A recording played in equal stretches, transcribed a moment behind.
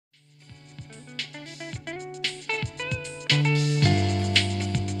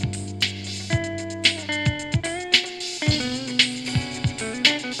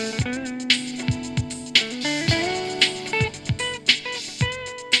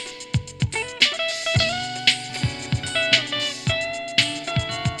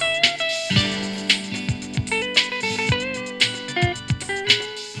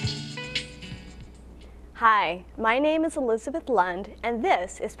My name is Elizabeth Lund, and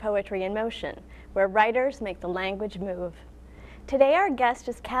this is Poetry in Motion, where writers make the language move. Today our guest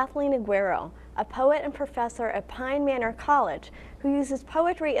is Kathleen Aguero, a poet and professor at Pine Manor College who uses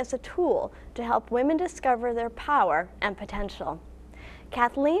poetry as a tool to help women discover their power and potential.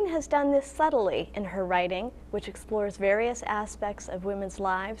 Kathleen has done this subtly in her writing, which explores various aspects of women's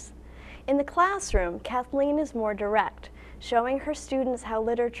lives. In the classroom, Kathleen is more direct, showing her students how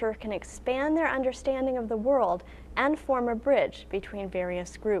literature can expand their understanding of the world and form a bridge between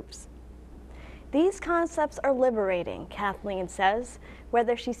various groups. These concepts are liberating, Kathleen says,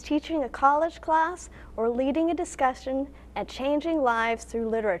 whether she's teaching a college class or leading a discussion at Changing Lives Through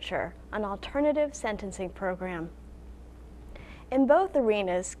Literature, an alternative sentencing program. In both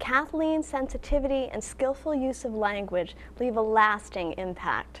arenas, Kathleen's sensitivity and skillful use of language leave a lasting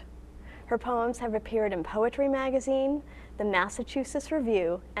impact. Her poems have appeared in Poetry Magazine, the Massachusetts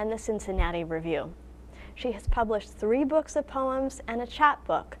Review, and the Cincinnati Review. She has published 3 books of poems and a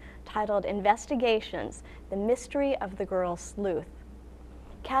chapbook titled Investigations, The Mystery of the Girl Sleuth.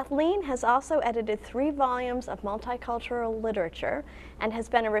 Kathleen has also edited 3 volumes of multicultural literature and has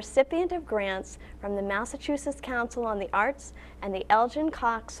been a recipient of grants from the Massachusetts Council on the Arts and the Elgin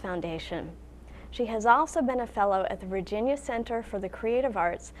Cox Foundation. She has also been a fellow at the Virginia Center for the Creative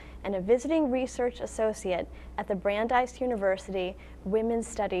Arts and a visiting research associate at the Brandeis University Women's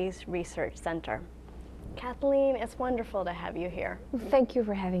Studies Research Center. Kathleen, it's wonderful to have you here. Thank you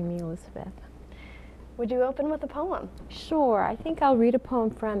for having me, Elizabeth. Would you open with a poem? Sure. I think I'll read a poem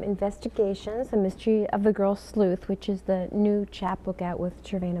from Investigations, The Mystery of the Girl Sleuth, which is the new chapbook out with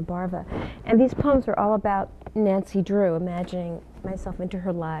Chervena Barva. And these poems are all about Nancy Drew, imagining myself into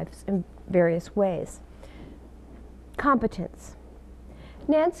her lives in various ways. Competence.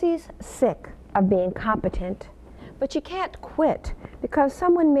 Nancy's sick of being competent, but she can't quit because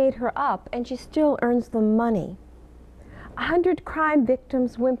someone made her up and she still earns the money. 100 crime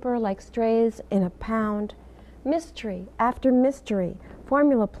victims whimper like strays in a pound. Mystery after mystery,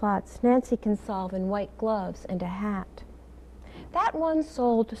 formula plots Nancy can solve in white gloves and a hat. That one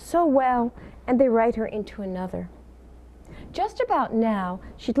sold so well, and they write her into another. Just about now,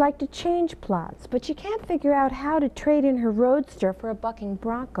 she'd like to change plots, but she can't figure out how to trade in her roadster for a bucking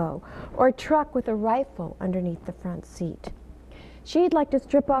Bronco or a truck with a rifle underneath the front seat. She'd like to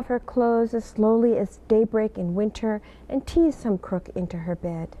strip off her clothes as slowly as daybreak in winter and tease some crook into her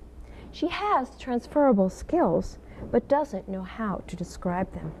bed. She has transferable skills, but doesn't know how to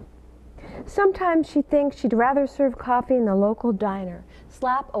describe them. Sometimes she thinks she'd rather serve coffee in the local diner,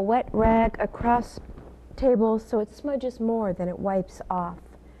 slap a wet rag across tables so it smudges more than it wipes off.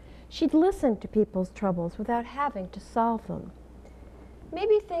 She'd listen to people's troubles without having to solve them.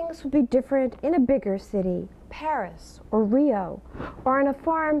 Maybe things would be different in a bigger city, Paris or Rio, or on a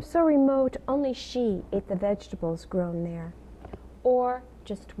farm so remote only she ate the vegetables grown there. Or,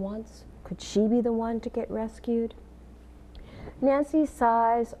 just once, could she be the one to get rescued? Nancy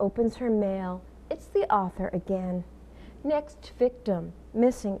sighs, opens her mail. It's the author again. Next victim,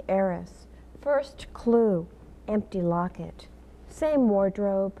 missing heiress. First clue, empty locket. Same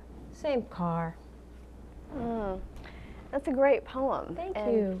wardrobe, same car. That's a great poem. Thank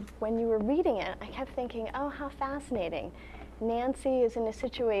and you. When you were reading it, I kept thinking, oh, how fascinating. Nancy is in a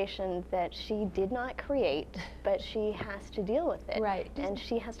situation that she did not create, but she has to deal with it. Right. And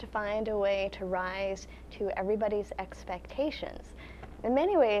she has to find a way to rise to everybody's expectations. In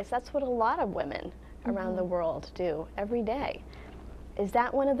many ways, that's what a lot of women around the world do every day. Is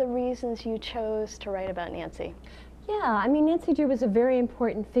that one of the reasons you chose to write about Nancy? Yeah, I mean, Nancy Drew was a very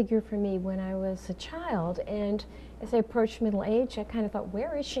important figure for me when I was a child, and as I approached middle age, I kind of thought,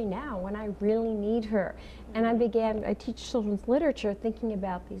 where is she now when I really need her? And I teach children's literature thinking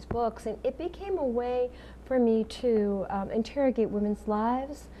about these books, and it became a way for me to interrogate women's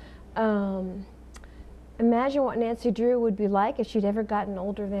lives. Imagine what Nancy Drew would be like if she'd ever gotten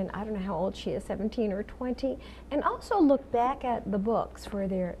older than, I don't know how old she is, 17 or 20, and also look back at the books for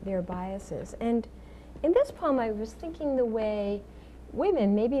their biases. And in this poem, I was thinking the way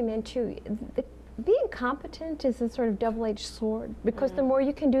women, maybe men too, being competent is a sort of double-edged sword, because the more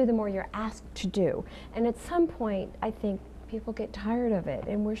you can do, the more you're asked to do. And at some point, I think people get tired of it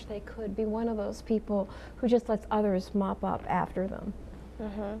and wish they could be one of those people who just lets others mop up after them.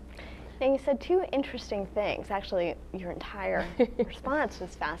 Now, you said 2 interesting things. Actually, your entire response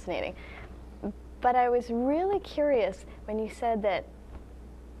was fascinating. But I was really curious when you said that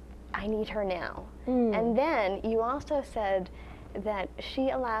I need her now. And then you also said that she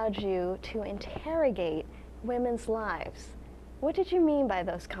allowed you to interrogate women's lives. What did you mean by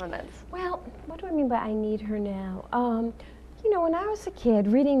those comments? Well, what do I mean by I need her now? You know, when I was a kid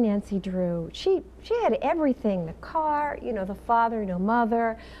reading Nancy Drew, she had everything, the car, you know, the father, no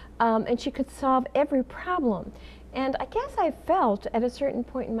mother, and she could solve every problem. And I guess I felt at a certain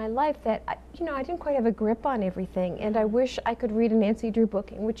point in my life that, you know, I didn't quite have a grip on everything, and I wish I could read a Nancy Drew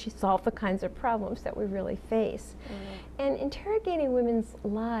book in which she solved the kinds of problems that we really face. And interrogating women's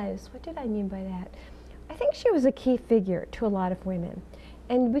lives, what did I mean by that? I think she was a key figure to a lot of women.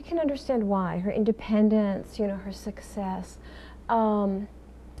 And we can understand why, her independence, you know, her success. And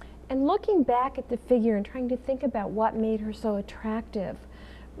looking back at the figure and trying to think about what made her so attractive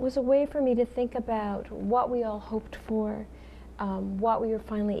was a way for me to think about what we all hoped for, what we were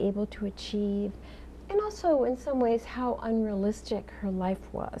finally able to achieve, and also in some ways how unrealistic her life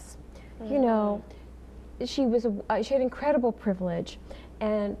was. You know, she had incredible privilege.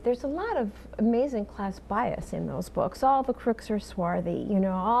 And there's a lot of amazing class bias in those books. All the crooks are swarthy, you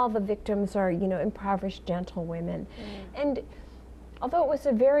know, all the victims are, you know, impoverished gentlewomen. And although it was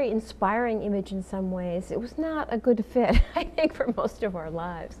a very inspiring image in some ways, it was not a good fit, I think, for most of our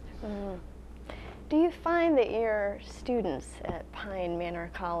lives. Do you find that your students at Pine Manor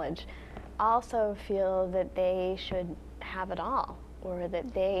College also feel that they should have it all, or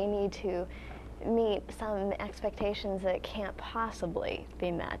that they need to meet some expectations that can't possibly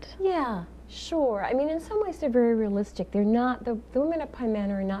be met? Yeah, sure. I mean, in some ways they're very realistic. They're not, the women at Pine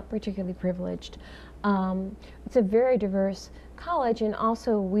Manor are not particularly privileged. It's a very diverse college, and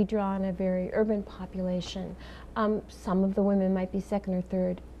also we draw on a very urban population. Some of the women might be second or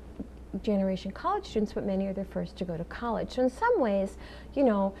third generation college students, but many are the first to go to college. So in some ways, you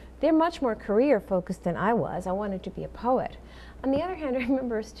know, they're much more career focused than I was. I wanted to be a poet. On the other hand, I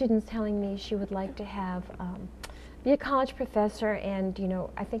remember a student telling me she would like to have, be a college professor, and, you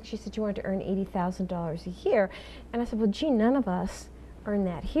know, I think she said she wanted to earn $80,000 a year. And I said, well, gee, none of us earn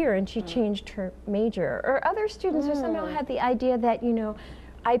that here. And she changed her major. Or other students who somehow had the idea that, you know,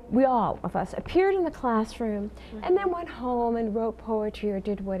 we all of us appeared in the classroom and then went home and wrote poetry or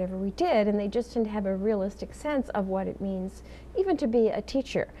did whatever we did, and they just didn't have a realistic sense of what it means even to be a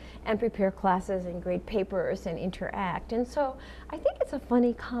teacher and prepare classes and grade papers and interact. And so I think it's a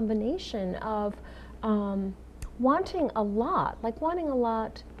funny combination of wanting a lot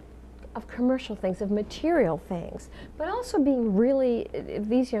of commercial things, of material things, but also being really,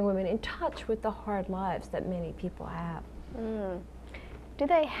 these young women, in touch with the hard lives that many people have. Do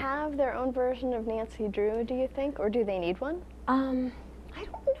they have their own version of Nancy Drew, do you think, or do they need one? I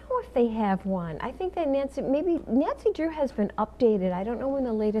don't know if they have one. I think that maybe Nancy Drew has been updated. I don't know when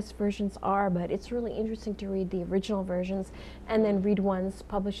the latest versions are, but it's really interesting to read the original versions and then read ones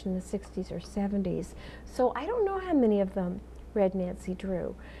published in the 60s or 70s. So I don't know how many of them read Nancy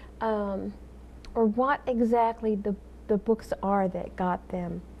Drew, or what exactly the books are that got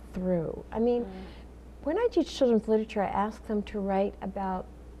them through. I mean, when I teach children's literature, I ask them to write about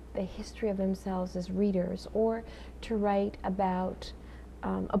the history of themselves as readers, or to write about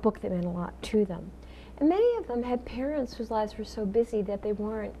a book that meant a lot to them. And many of them had parents whose lives were so busy that they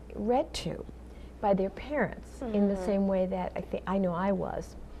weren't read to by their parents in the same way that I know I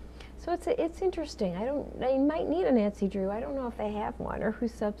was. So it's interesting. I might need a Nancy Drew. I don't know if they have one or who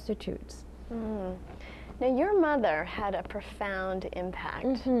substitutes. Now, your mother had a profound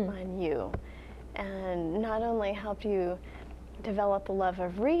impact on you, and not only helped you develop a love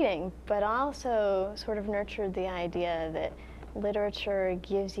of reading, but also sort of nurtured the idea that literature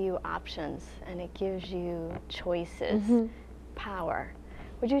gives you options and it gives you choices, power.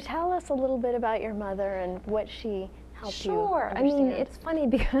 Would you tell us a little bit about your mother and what she helped you understand? I mean, it's funny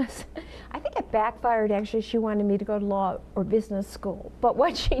because I think it backfired, actually. She wanted me to go to law or business school. But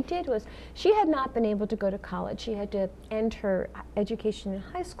what she did was, she had not been able to go to college. She had to end her education in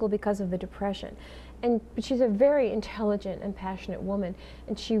high school because of the Depression. But she's a very intelligent and passionate woman,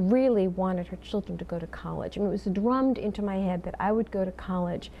 and she really wanted her children to go to college. I mean, it was drummed into my head that I would go to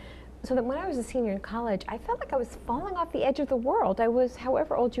college, so that when I was a senior in college, I felt like I was falling off the edge of the world. I was,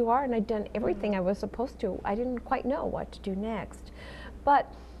 however old you are, and I'd done everything I was supposed to. I didn't quite know what to do next.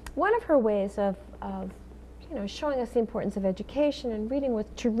 But one of her ways of you know, showing us the importance of education and reading was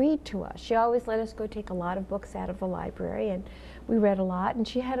to read to us. She always let us go take a lot of books out of the library, and we read a lot. And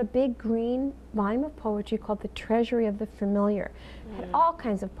she had a big green volume of poetry called The Treasury of the Familiar. It had all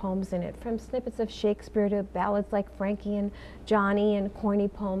kinds of poems in it, from snippets of Shakespeare to ballads like Frankie and Johnny and corny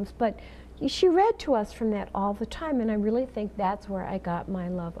poems. But she read to us from that all the time, and I really think that's where I got my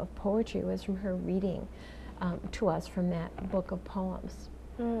love of poetry, was from her reading to us from that book of poems.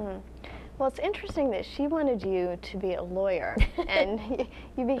 Well, it's interesting that she wanted you to be a lawyer and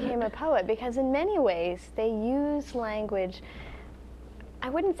you became a poet, because in many ways they use language I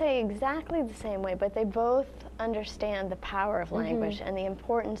wouldn't say exactly the same way, but they both understand the power of language and the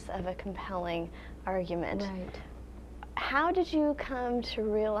importance of a compelling argument. Right. How did you come to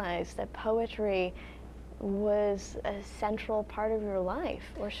realize that poetry was a central part of your life,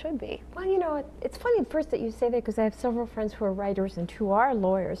 or should be? Well, you know, it's funny first that you say that, because I have several friends who are writers and who are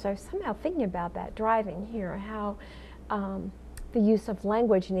lawyers. I was somehow thinking about that driving here, how the use of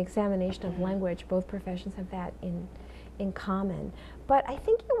language and the examination of language, both professions have that in common. But I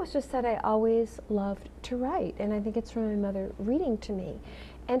think it was just that I always loved to write, and I think it's from my mother reading to me.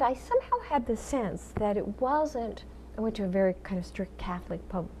 And I somehow had the sense that it wasn't, I went to a very kind of strict Catholic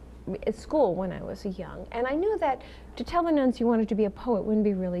school when I was young, and I knew that to tell the nuns you wanted to be a poet wouldn't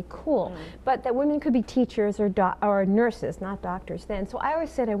be really cool, but that women could be teachers or nurses, not doctors then. So I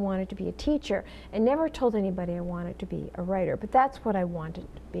always said I wanted to be a teacher, and never told anybody I wanted to be a writer, but that's what I wanted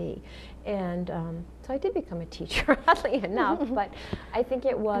to be. And so I did become a teacher, oddly enough, but I think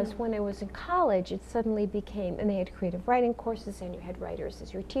it was when I was in college, it suddenly became, and they had creative writing courses, and you had writers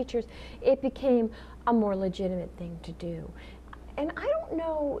as your teachers, it became a more legitimate thing to do. And I don't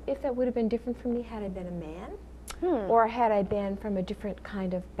know if that would have been different for me had I been a man, or had I been from a different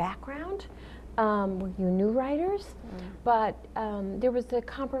kind of background, where you knew writers. But there was a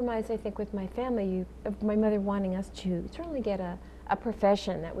compromise, I think, with my family, of my mother wanting us to certainly get a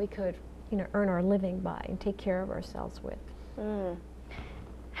profession that we could, you know, earn our living by and take care of ourselves with.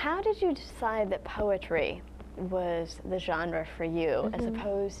 How did you decide that poetry was the genre for you, as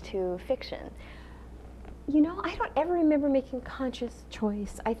opposed to fiction? You know, I don't ever remember making a conscious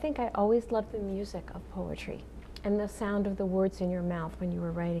choice. I think I always loved the music of poetry and the sound of the words in your mouth when you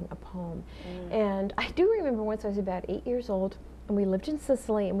were writing a poem. And I do remember once I was about 8 years old, and we lived in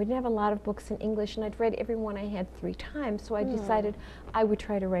Sicily, and we didn't have a lot of books in English, and I'd read every one I had 3 times, so I decided I would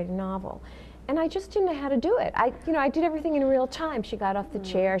try to write a novel. And I just didn't know how to do it. I did everything in real time. She got off the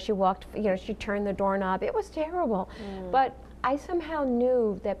chair, she walked, she turned the doorknob. It was terrible. But I somehow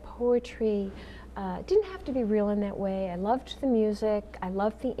knew that poetry didn't have to be real in that way. I loved the music, I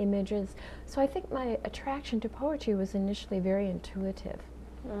loved the images, so I think my attraction to poetry was initially very intuitive.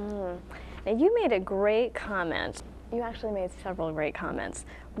 Now you made a great comment. You actually made several great comments.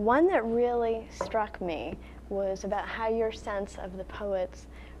 One that really struck me was about how your sense of the poet's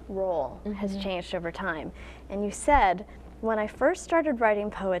role has changed over time. And you said, when I first started writing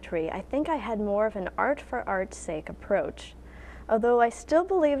poetry, I think I had more of an art for art's sake approach. Although I still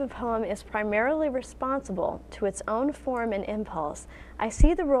believe a poem is primarily responsible to its own form and impulse, I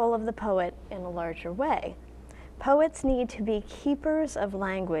see the role of the poet in a larger way. Poets need to be keepers of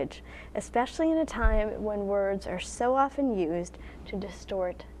language, especially in a time when words are so often used to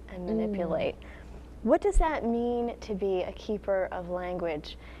distort and manipulate. What does that mean to be a keeper of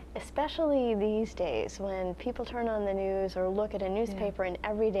language, especially these days when people turn on the news or look at a newspaper and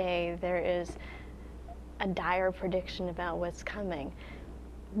every day there is a dire prediction about what's coming?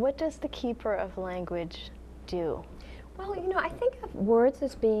 What does the keeper of language do? Well, you know, I think of words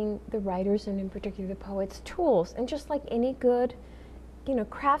as being the writers, and in particular the poets' tools. And just like any good,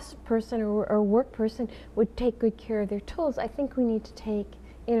 crafts person or work person would take good care of their tools, I think we need to take,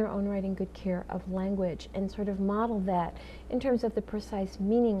 in our own writing, good care of language and sort of model that in terms of the precise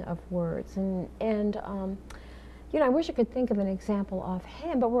meaning of words. I wish I could think of an example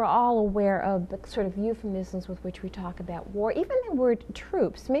offhand, but we're all aware of the sort of euphemisms with which we talk about war. Even the word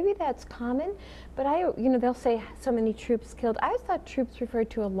troops, maybe that's common, but they'll say so many troops killed. I always thought troops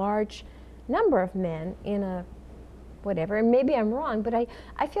referred to a large number of men in a whatever, and maybe I'm wrong, but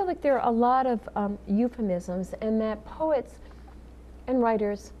I feel like there are a lot of euphemisms, and that poets and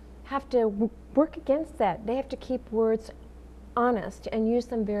writers have to work against that. They have to keep words honest and use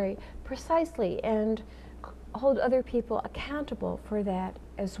them very precisely and hold other people accountable for that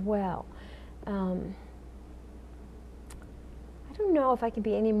as well. I don't know if I can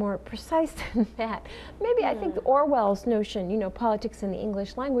be any more precise than that. Maybe I think Orwell's notion, politics in the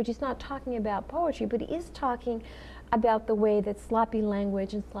English language, he's not talking about poetry, but he is talking about the way that sloppy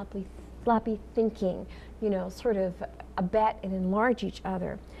language and sloppy thinking, sort of abet and enlarge each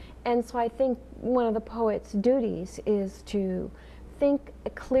other. And so I think one of the poet's duties is to think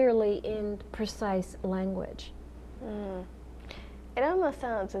clearly in precise language. It almost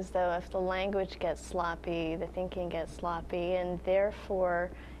sounds as though if the language gets sloppy, the thinking gets sloppy, and therefore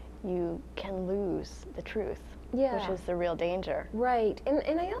you can lose the truth, which is the real danger. Right,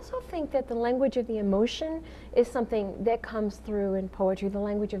 and I also think that the language of the emotion is something that comes through in poetry, the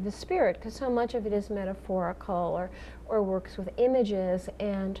language of the spirit, because so much of it is metaphorical or works with images,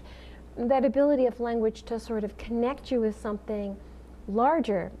 and that ability of language to sort of connect you with something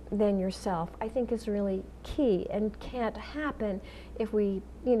larger than yourself, I think is really key and can't happen if we,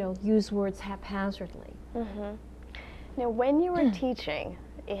 use words haphazardly. Mm-hmm. Now, when you were teaching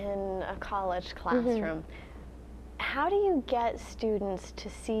in a college classroom, how do you get students to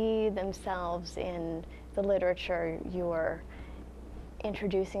see themselves in the literature you're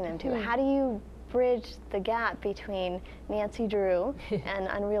introducing them to? How do you bridge the gap between Nancy Drew and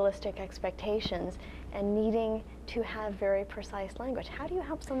unrealistic expectations and needing to have very precise language? How do you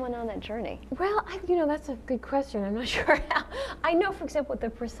help someone on that journey? Well, that's a good question. I'm not sure how. I know, for example, with the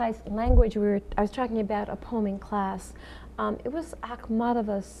precise language, I was talking about a poem in class. It was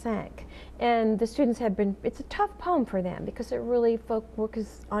Akhmatova's Sank, and the students had been, it's a tough poem for them because it really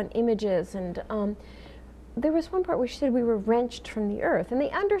focuses on images, and there was one part where she said we were wrenched from the earth, and they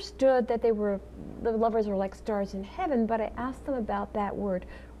understood that the lovers were like stars in heaven, but I asked them about that word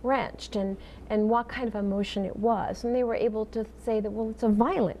wrenched and what kind of emotion it was, and they were able to say that, well, it's a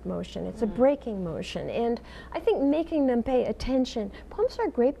violent motion, it's a breaking motion. And I think making them pay attention, poems are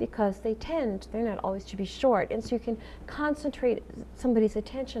great because they're not always to be short, and so you can concentrate somebody's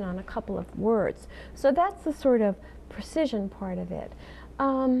attention on a couple of words. So that's the sort of precision part of it.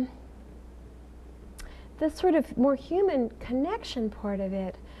 The sort of more human connection part of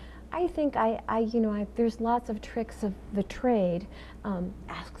it, I think there's lots of tricks of the trade.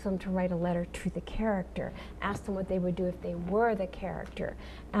 Ask them to write a letter to the character. Ask them what they would do if they were the character.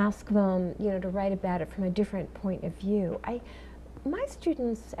 Ask them, to write about it from a different point of view. My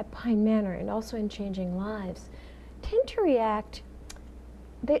students at Pine Manor and also in Changing Lives tend to react.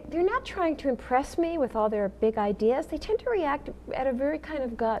 They're not trying to impress me with all their big ideas. They tend to react at a very kind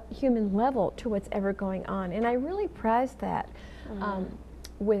of gut human level to what's ever going on, and I really prize that.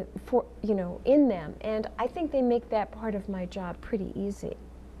 In them, and I think they make that part of my job pretty easy.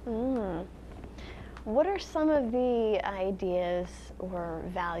 What are some of the ideas or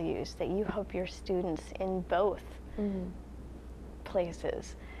values that you hope your students in both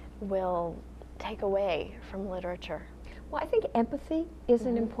places will take away from literature? Well, I think empathy is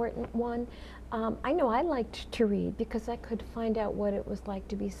an important one. I know I liked to read because I could find out what it was like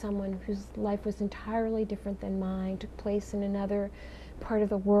to be someone whose life was entirely different than mine, took place in another part of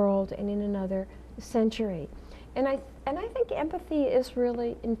the world and in another century. And I think empathy is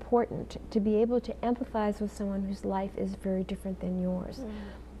really important, to be able to empathize with someone whose life is very different than yours.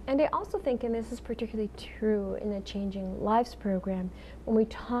 And I also think, and this is particularly true in the Changing Lives program, when we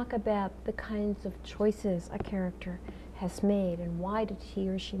talk about the kinds of choices a character has made and why did he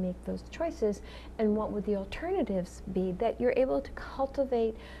or she make those choices and what would the alternatives be, that you're able to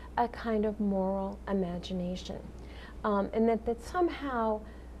cultivate a kind of moral imagination. And that somehow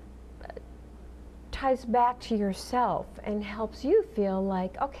ties back to yourself and helps you feel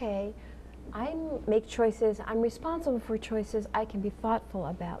like, okay, I make choices, I'm responsible for choices, I can be thoughtful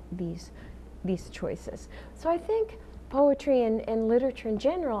about these choices. So I think poetry and literature in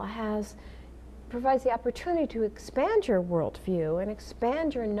general provides the opportunity to expand your worldview and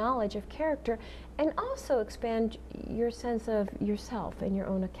expand your knowledge of character, and also expand your sense of yourself and your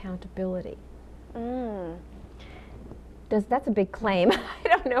own accountability. That's a big claim. I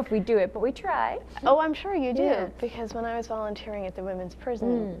don't know if we do it, but we try. Oh, I'm sure you do, because when I was volunteering at the women's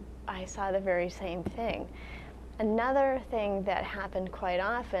prison, I saw the very same thing. Another thing that happened quite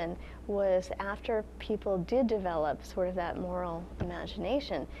often was after people did develop sort of that moral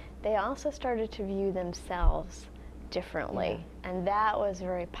imagination, they also started to view themselves differently, and that was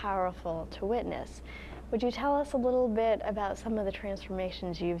very powerful to witness. Would you tell us a little bit about some of the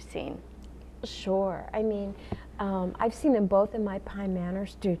transformations you've seen? Sure. I mean, I've seen them both in my Pine Manor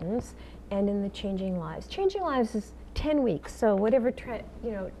students and in the Changing Lives. Changing Lives is 10 weeks, so whatever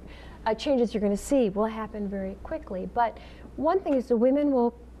changes you're going to see will happen very quickly. But one thing is the women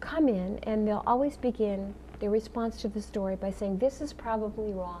will come in and they'll always begin their response to the story by saying, this is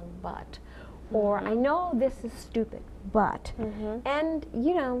probably wrong, but, or I know this is stupid, but. And,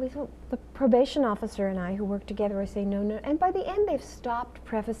 the probation officer and I who work together are saying, no, and by the end they've stopped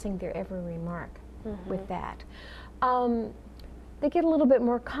prefacing their every remark with that. They get a little bit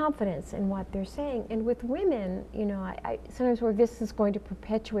more confidence in what they're saying. And with women, I sometimes worry this is going to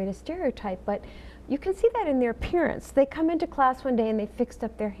perpetuate a stereotype, but you can see that in their appearance. They come into class one day and they fixed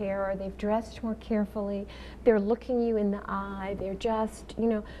up their hair, or they've dressed more carefully, they're looking you in the eye, they're just,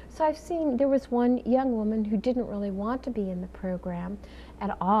 So I've seen, there was one young woman who didn't really want to be in the program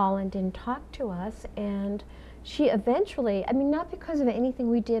at all and didn't talk to us, and she eventually, I mean, not because of anything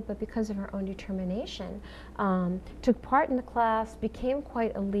we did, but because of her own determination, took part in the class, became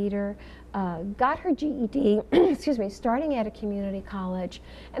quite a leader, got her GED, excuse me, starting at a community college.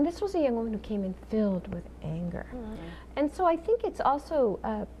 And this was a young woman who came in filled with anger. And so I think it's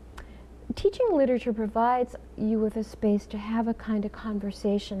also, teaching literature provides you with a space to have a kind of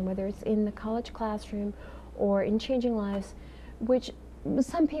conversation, whether it's in the college classroom or in Changing Lives, which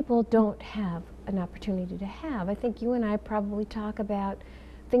some people don't have an opportunity to have. I think you and I probably talk about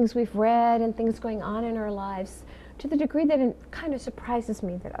things we've read and things going on in our lives to the degree that it kind of surprises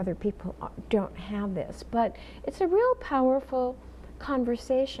me that other people don't have this. But it's a real powerful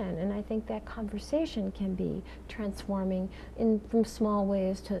conversation, and I think that conversation can be transforming from small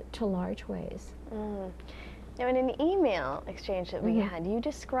ways to large ways. Now, in an email exchange that we had, you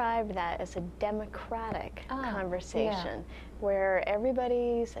described that as a democratic conversation where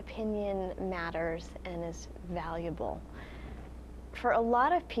everybody's opinion matters and is valuable. For a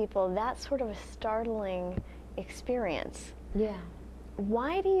lot of people, that's sort of a startling experience. Yeah.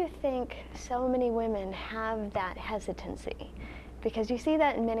 Why do you think so many women have that hesitancy? Because you see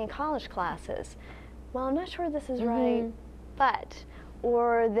that in many college classes. Well, I'm not sure this is right, but,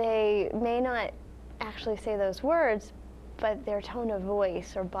 or they may not actually say those words, but their tone of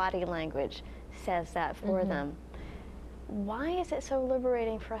voice or body language says that for them. Why is it so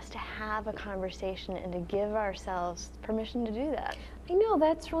liberating for us to have a conversation and to give ourselves permission to do that? I know,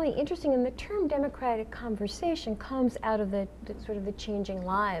 that's really interesting, and the term democratic conversation comes out of the sort of the Changing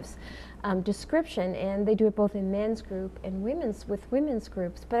Lives description, and they do it both in men's group and women's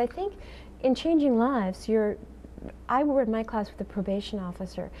groups. But I think in Changing Lives, I work in my class with the probation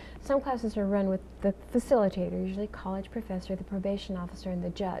officer. Some classes are run with the facilitator, usually college professor, the probation officer, and the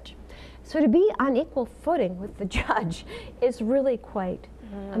judge. So to be on equal footing with the judge is really quite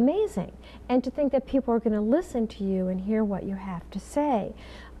amazing. And to think that people are going to listen to you and hear what you have to say.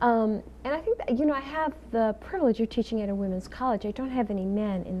 And I think that, you know, I have the privilege of teaching at a women's college. I don't have any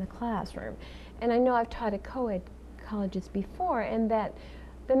men in the classroom. And I know I've taught at co-ed colleges before, and that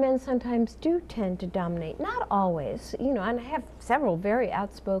the men sometimes do tend to dominate. Not always, you know, and I have several very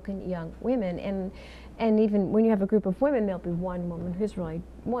outspoken young women, and even when you have a group of women, there'll be one woman who's really,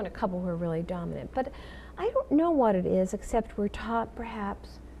 a couple who are really dominant. But I don't know what it is, except we're taught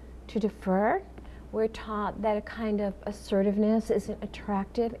perhaps to defer. We're taught that a kind of assertiveness isn't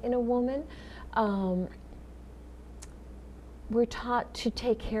attractive in a woman. We're taught to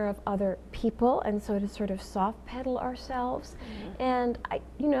take care of other people, and so to sort of soft pedal ourselves. And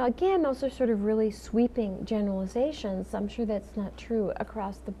you know, again, those are sort of really sweeping generalizations. I'm sure that's not true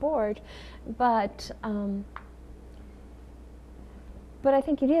across the board, but I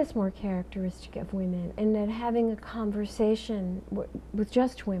think it is more characteristic of women, and that having a conversation with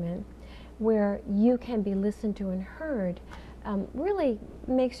just women, where you can be listened to and heard, really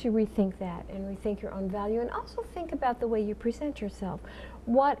makes you rethink that and rethink your own value, and also think about the way you present yourself.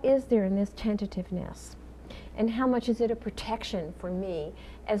 What is there in this tentativeness? And how much is it a protection for me,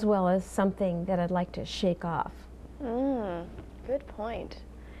 as well as something that I'd like to shake off? Good point.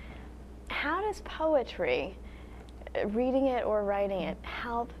 How does poetry, reading it or writing it,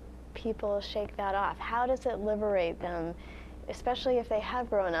 help people shake that off? How does it liberate them, especially if they have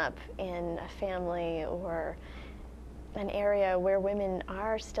grown up in a family or an area where women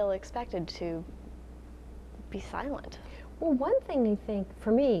are still expected to be silent? Well, one thing I think,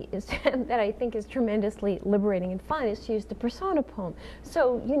 for me, is that I think is tremendously liberating and fun is to use the persona poem.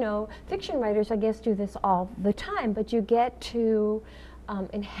 So, you know, fiction writers, I guess, do this all the time, but you get to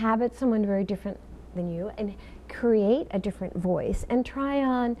inhabit someone very different than you and create a different voice and try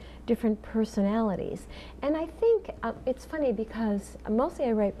on different personalities. And I think it's funny because mostly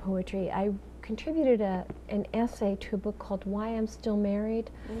I write poetry. I contributed an essay to a book called Why I'm Still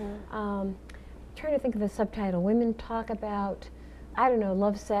Married. Trying to think of the subtitle. Women talk about, I don't know,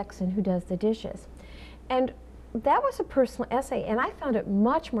 love, sex, and who does the dishes. And that was a personal essay, and I found it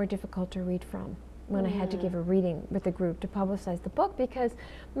much more difficult to read from when I had to give a reading with the group to publicize the book, because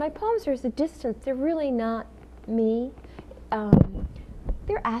my poems are at a distance. They're really not me.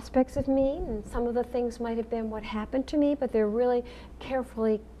 They're aspects of me, and some of the things might have been what happened to me, but they're really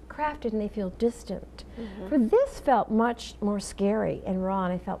carefully crafted and they feel distant. For this felt much more scary and raw,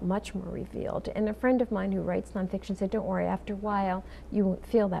 and I felt much more revealed. And a friend of mine who writes nonfiction said, don't worry, after a while you won't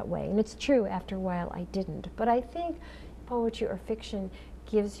feel that way. And it's true, after a while I didn't. But I think poetry or fiction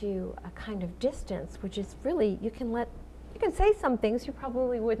gives you a kind of distance, which is really, you can say some things you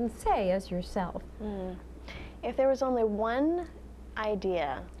probably wouldn't say as yourself. If there was only one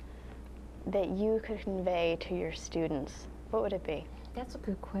idea that you could convey to your students, what would it be? That's a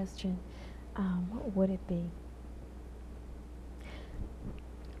good question. What would it be?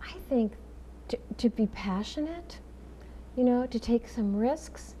 think to be passionate, you know, to take some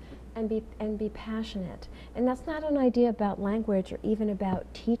risks and be passionate. And that's not an idea about language or even about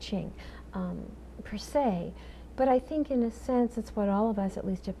teaching per se, but I think in a sense it's what all of us, at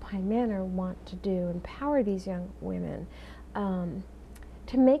least at Pine Manor, want to do, empower these young women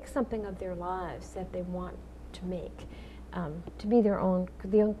to make something of their lives that they want to make. To be the own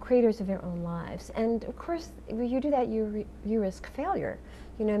creators of their own lives. And of course, when you do that, you risk failure.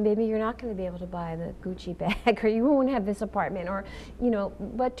 You know, maybe you're not going to be able to buy the Gucci bag, or you won't have this apartment, or, you know,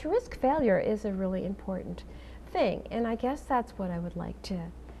 but to risk failure is a really important thing. And I guess that's what I would like to,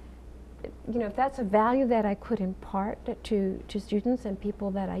 you know, if that's a value that I could impart to students and people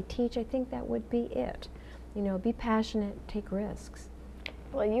that I teach, I think that would be it. You know, be passionate, take risks.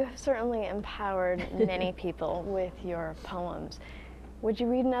 Well, you have certainly empowered many people with your poems. Would you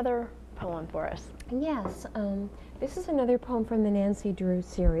read another poem for us? Yes. This is another poem from the Nancy Drew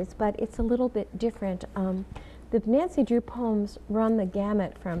series, but it's a little bit different. The Nancy Drew poems run the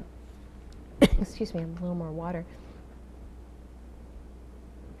gamut from, excuse me, a little more water,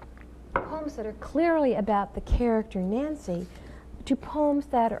 poems that are clearly about the character Nancy, to poems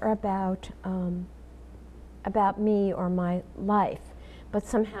that are about me or my life, but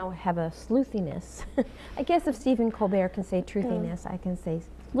somehow have a sleuthiness. I guess if Stephen Colbert can say truthiness, I can say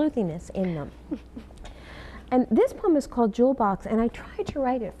sleuthiness in them. And this poem is called Jewel Box, and I tried to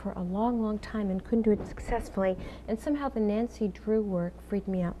write it for a long, long time and couldn't do it successfully, and somehow the Nancy Drew work freed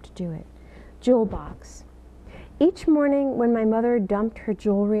me up to do it. Jewel Box. Each morning when my mother dumped her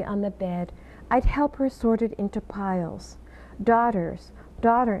jewelry on the bed, I'd help her sort it into piles. Daughters,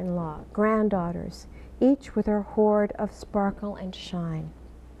 daughter-in-law, granddaughters, each with her hoard of sparkle and shine.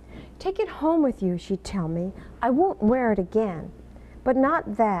 Take it home with you, she'd tell me. I won't wear it again. But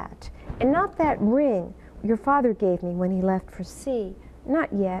not that, and not that ring your father gave me when he left for sea.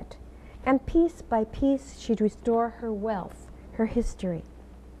 Not yet. And piece by piece, she'd restore her wealth, her history.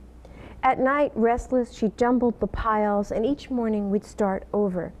 At night, restless, she jumbled the piles, and each morning we'd start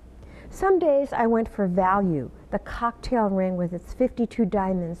over. Some days I went for value, the cocktail ring with its 52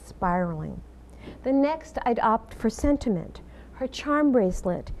 diamonds spiraling. The next, I'd opt for sentiment, her charm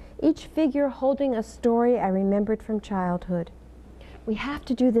bracelet, each figure holding a story I remembered from childhood. We have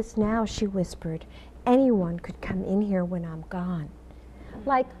to do this now, she whispered. Anyone could come in here when I'm gone.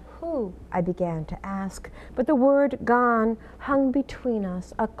 Like who? I began to ask, but the word gone hung between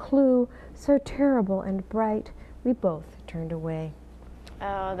us, a clue so terrible and bright, we both turned away.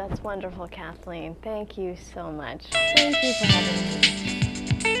 Oh, that's wonderful, Kathleen. Thank you so much. Thank you for having me.